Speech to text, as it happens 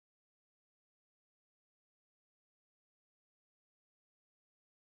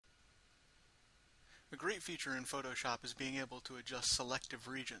great feature in Photoshop is being able to adjust selective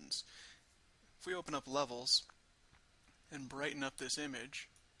regions. If we open up Levels and brighten up this image,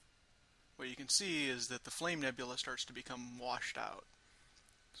 what you can see is that the flame nebula starts to become washed out.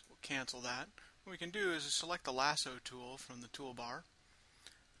 So we'll cancel that. What we can do is select the lasso tool from the toolbar,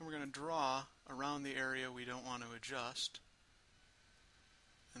 and we're going to draw around the area we don't want to adjust,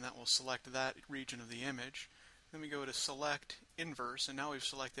 and that will select that region of the image. Then we go to Select Inverse, and now we've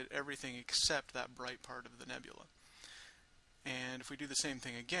selected everything except that bright part of the nebula. And if we do the same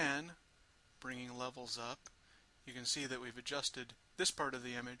thing again, bringing levels up, you can see that we've adjusted this part of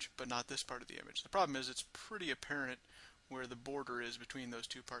the image, but not this part of the image. The problem is it's pretty apparent where the border is between those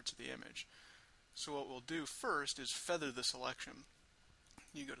two parts of the image. So what we'll do first is feather the selection.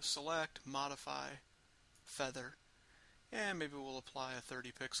 You go to Select, Modify, Feather, and maybe we'll apply a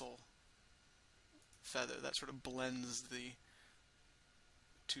 30 pixel feather. That sort of blends the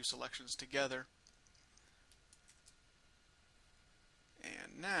two selections together.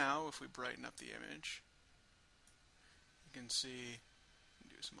 And now if we brighten up the image, you can see,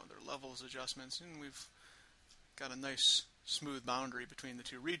 do some other levels adjustments, and we've got a nice smooth boundary between the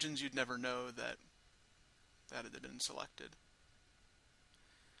two regions. You'd never know that that had been selected.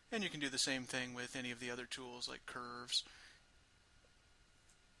 And you can do the same thing with any of the other tools like curves.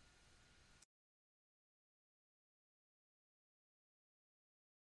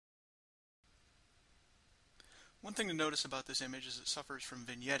 One thing to notice about this image is it suffers from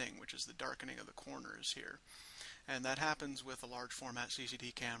vignetting, which is the darkening of the corners here. And that happens with a large format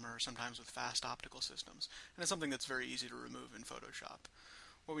CCD camera or sometimes with fast optical systems. And it's something that's very easy to remove in Photoshop.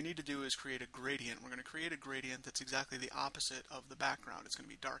 What we need to do is create a gradient. We're going to create a gradient that's exactly the opposite of the background. It's going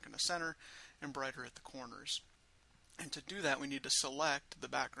to be dark in the center and brighter at the corners. And to do that, we need to select the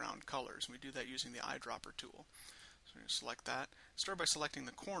background colors. We do that using the eyedropper tool. So we're going to select that. Start by selecting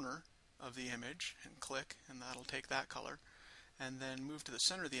the corner of the image and click, and that'll take that color. And then move to the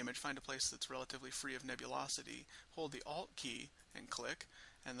center of the image, find a place that's relatively free of nebulosity, hold the Alt key and click,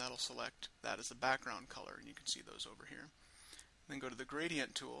 and that'll select that as the background color, and you can see those over here. Then go to the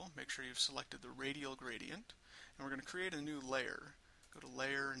gradient tool, make sure you've selected the radial gradient, and we're going to create a new layer. Go to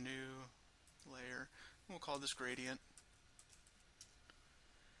Layer, New, Layer, and we'll call this Gradient.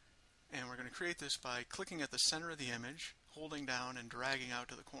 And we're going to create this by clicking at the center of the image, holding down and dragging out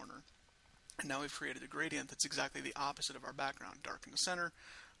to the corner. And now we've created a gradient that's exactly the opposite of our background, dark in the center,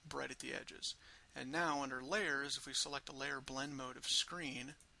 bright at the edges. And now under Layers, if we select a Layer Blend Mode of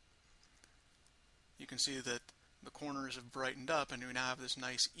Screen, you can see that the corners have brightened up and we now have this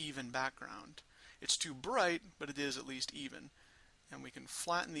nice even background. It's too bright, but it is at least even. And we can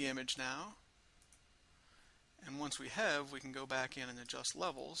flatten the image now. And once we have, we can go back in and adjust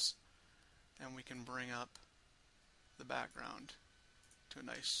levels, and we can bring up the background to a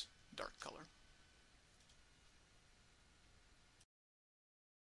nice dark color.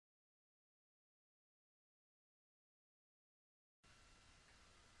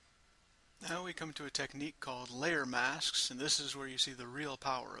 Now we come to a technique called layer masks, and this is where you see the real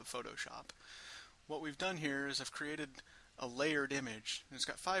power of Photoshop. What we've done here is I've created a layered image. It's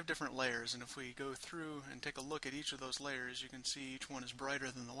got 5 different layers, and if we go through and take a look at each of those layers, you can see each one is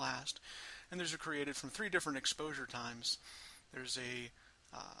brighter than the last. And these are created from 3 different exposure times. There's a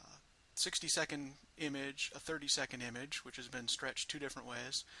 60-second image, a 30-second image, which has been stretched 2 different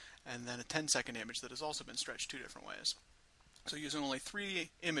ways, and then a 10-second image that has also been stretched 2 different ways. So using only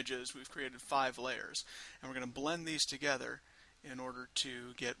 3 images, we've created 5 layers, and we're going to blend these together in order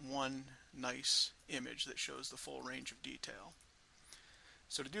to get one nice image that shows the full range of detail.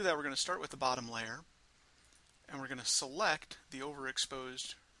 So to do that, we're going to start with the bottom layer, and we're going to select the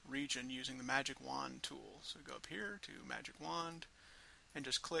overexposed region using the Magic Wand tool. So go up here to Magic Wand, and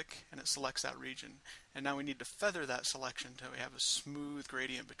just click, and it selects that region. And now we need to feather that selection until we have a smooth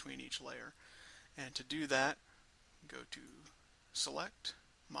gradient between each layer. And to do that, go to Select,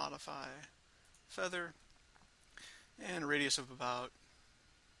 Modify, Feather, and a radius of about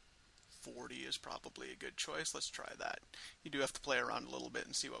 40 is probably a good choice. Let's try that. You do have to play around a little bit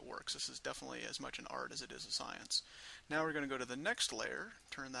and see what works. This is definitely as much an art as it is a science. Now we're going to go to the next layer,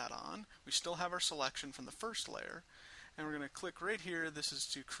 turn that on. We still have our selection from the first layer, and we're going to click right here. This is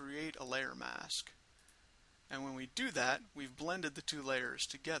to create a layer mask. And when we do that, we've blended the 2 layers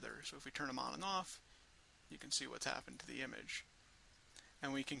together. So if we turn them on and off, you can see what's happened to the image.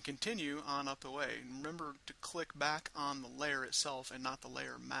 And we can continue on up the way. Remember to click back on the layer itself and not the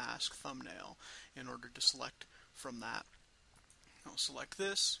layer mask thumbnail in order to select from that. I'll select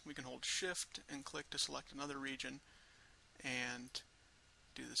this. We can hold Shift and click to select another region and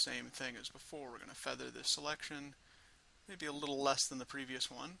do the same thing as before. We're going to feather this selection, maybe a little less than the previous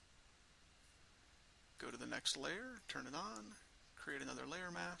one. go to the next layer, turn it on, create another layer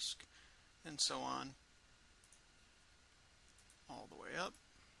mask, and so on, all the way up.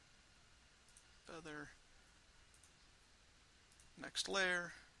 Feather, next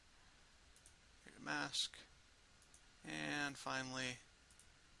layer, create a mask, and finally,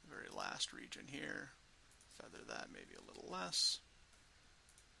 the very last region here, feather that maybe a little less,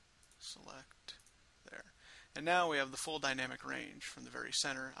 select, there. And now we have the full dynamic range from the very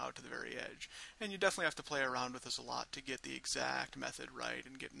center out to the very edge. And you definitely have to play around with this a lot to get the exact method right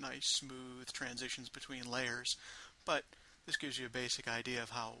and get nice smooth transitions between layers. But this gives you a basic idea of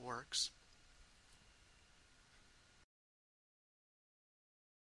how it works.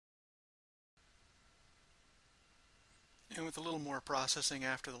 And with a little more processing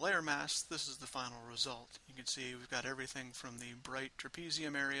after the layer mask, this is the final result. You can see we've got everything from the bright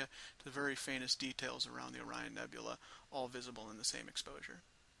trapezium area to the very faintest details around the Orion Nebula, all visible in the same exposure.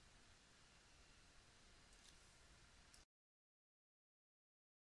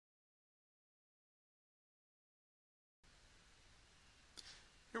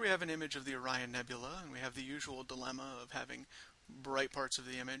 Here we have an image of the Orion Nebula, and we have the usual dilemma of having bright parts of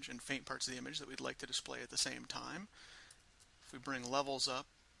the image and faint parts of the image that we'd like to display at the same time. If we bring levels up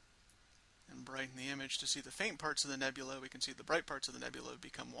and brighten the image to see the faint parts of the nebula, we can see the bright parts of the nebula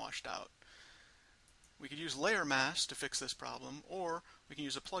become washed out. We could use layer masks to fix this problem, or we can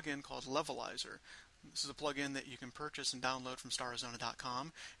use a plugin called Levelizer. This is a plugin that you can purchase and download from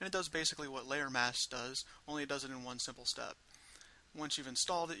Starizona.com, and it does basically what layer masks does, only it does it in one simple step. Once you've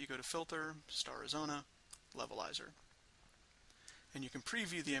installed it, you go to Filter, Starizona, Levelizer. And you can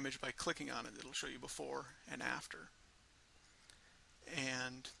preview the image by clicking on it. It'll show you before and after.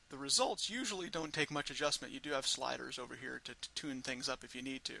 And the results usually don't take much adjustment. You do have sliders over here to tune things up if you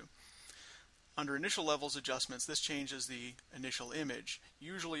need to. Under Initial Levels Adjustments, this changes the initial image.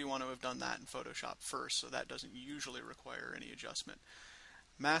 Usually you want to have done that in Photoshop first, so that doesn't usually require any adjustment.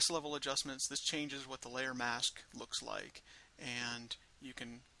 Mask Level Adjustments, this changes what the layer mask looks like, and you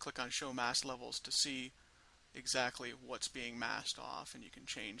can click on Show Mask Levels to see exactly what's being masked off, and you can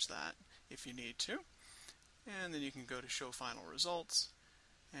change that if you need to. And then you can go to Show Final Results,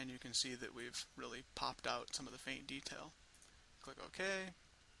 and you can see that we've really popped out some of the faint detail. Click OK.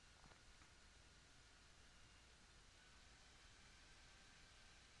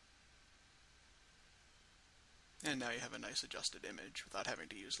 And now you have a nice adjusted image without having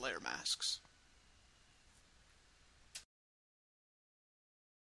to use layer masks.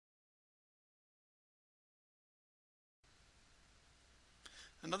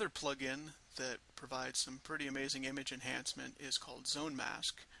 Another plugin that provides some pretty amazing image enhancement is called Zone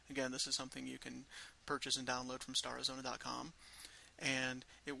Mask. Again, this is something you can purchase and download from Starizona.com. And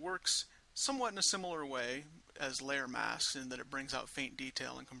it works somewhat in a similar way as layer masks in that it brings out faint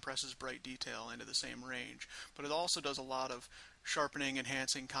detail and compresses bright detail into the same range. But it also does a lot of sharpening,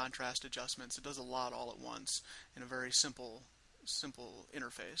 enhancing, contrast adjustments. It does a lot all at once in a very simple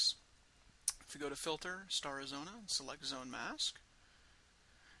interface. If you go to Filter, Starizona, and select Zone Mask,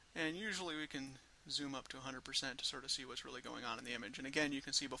 and usually we can zoom up to 100% to sort of see what's really going on in the image. And again, you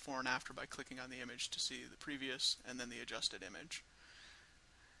can see before and after by clicking on the image to see the previous and then the adjusted image.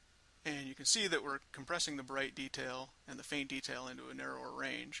 And you can see that we're compressing the bright detail and the faint detail into a narrower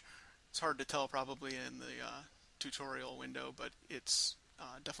range. It's hard to tell probably in the tutorial window, but it's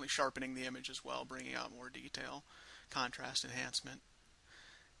definitely sharpening the image as well, bringing out more detail, contrast enhancement.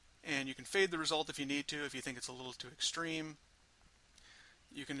 And you can fade the result if you need to, if you think it's a little too extreme.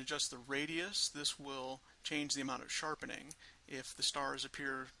 You can adjust the radius. This will change the amount of sharpening. If the stars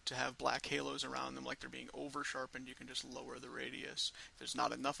appear to have black halos around them like they're being over sharpened, you can just lower the radius. If there's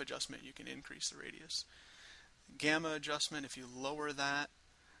not enough adjustment, you can increase the radius. Gamma adjustment, if you lower that,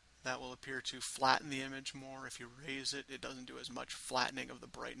 that will appear to flatten the image more. If you raise it, it doesn't do as much flattening of the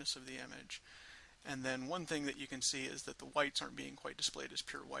brightness of the image. And then one thing that you can see is that the whites aren't being quite displayed as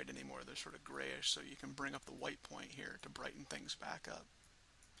pure white anymore. They're sort of grayish, so you can bring up the white point here to brighten things back up.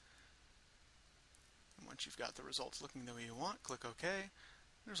 And once you've got the results looking the way you want, click OK.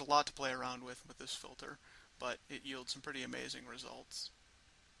 There's a lot to play around with this filter, but it yields some pretty amazing results.